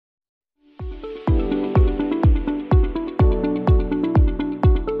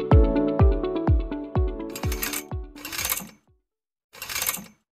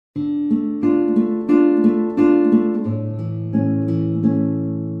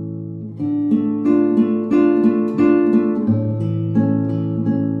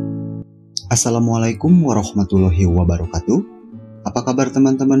Assalamualaikum warahmatullahi wabarakatuh. Apa kabar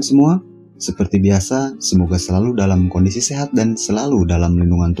teman-teman semua? Seperti biasa, semoga selalu dalam kondisi sehat dan selalu dalam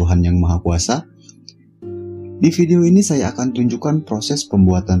lindungan Tuhan Yang Maha Kuasa. Di video ini saya akan tunjukkan proses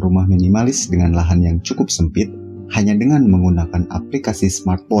pembuatan rumah minimalis dengan lahan yang cukup sempit hanya dengan menggunakan aplikasi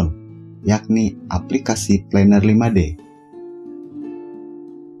smartphone, yakni aplikasi Planner 5D.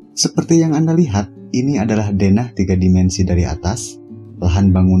 Seperti yang Anda lihat, ini adalah denah 3 dimensi dari atas.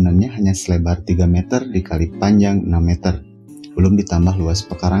 Lahan bangunannya hanya selebar 3 meter dikali panjang 6 meter, belum ditambah luas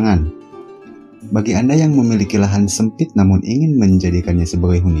pekarangan. Bagi Anda yang memiliki lahan sempit namun ingin menjadikannya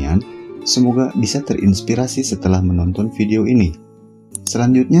sebagai hunian, semoga bisa terinspirasi setelah menonton video ini.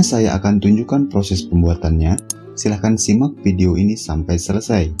 Selanjutnya saya akan tunjukkan proses pembuatannya. Silahkan simak video ini sampai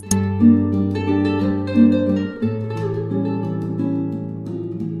selesai.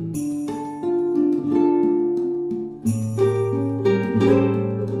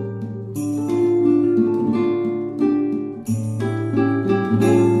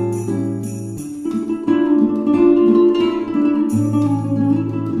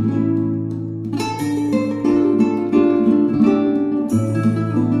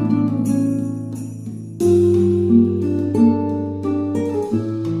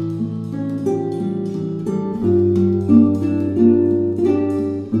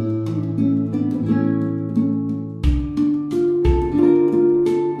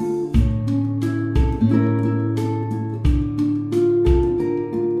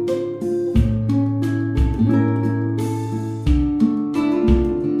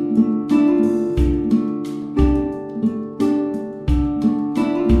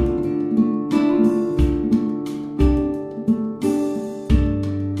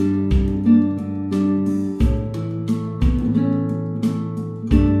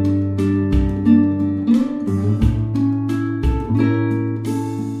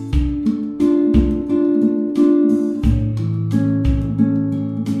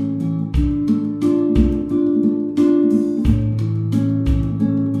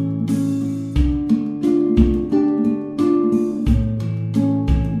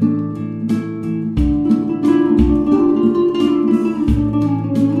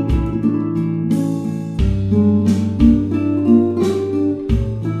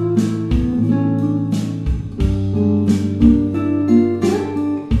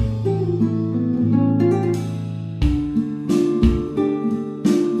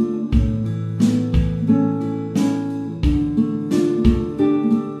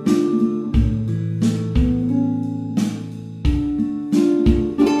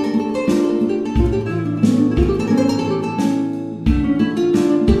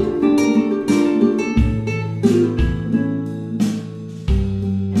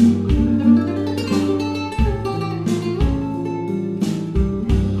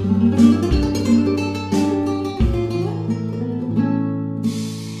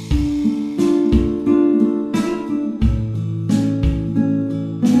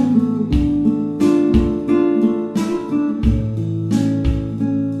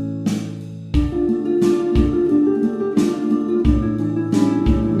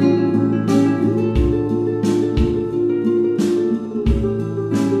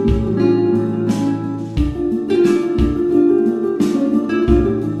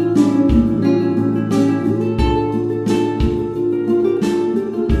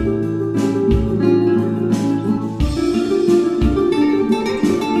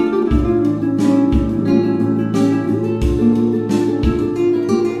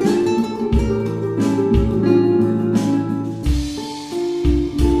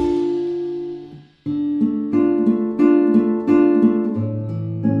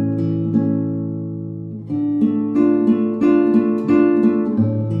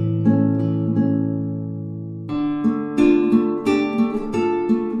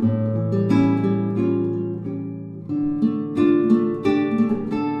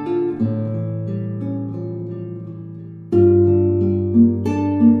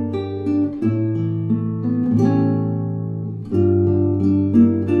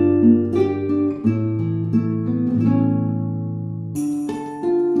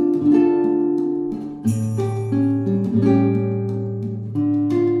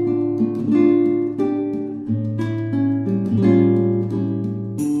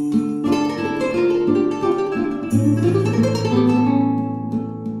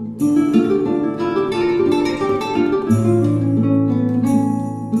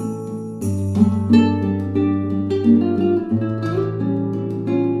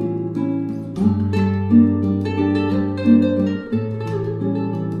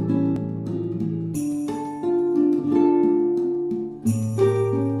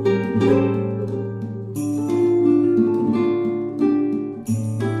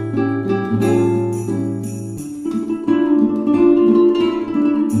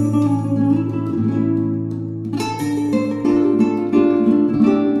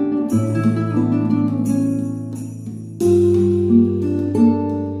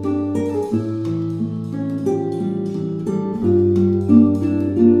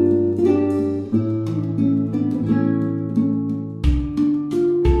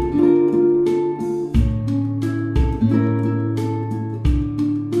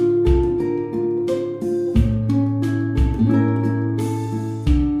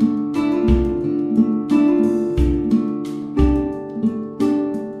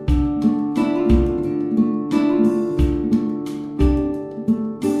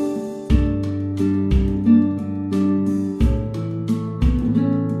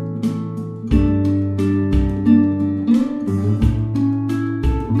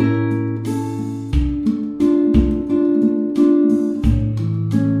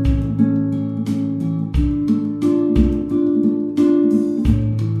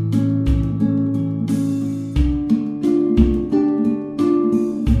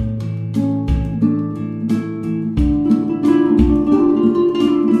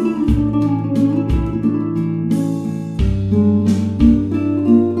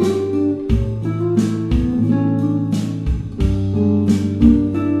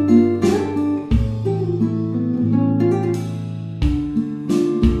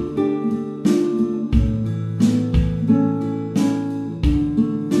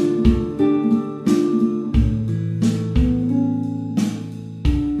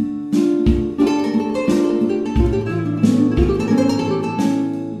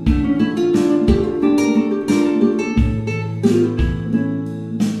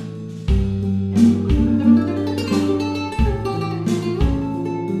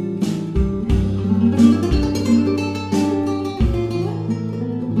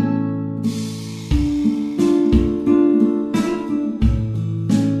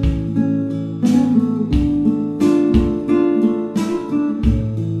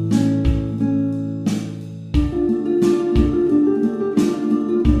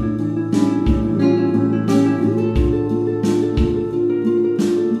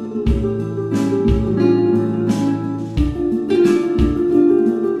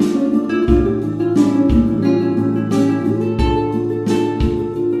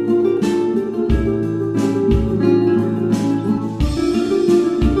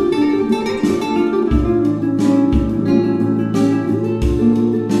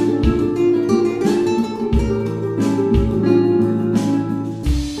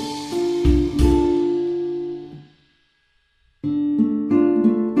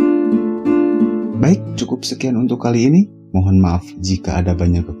 Baik, cukup sekian untuk kali ini. Mohon maaf jika ada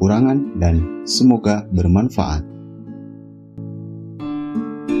banyak kekurangan dan semoga bermanfaat.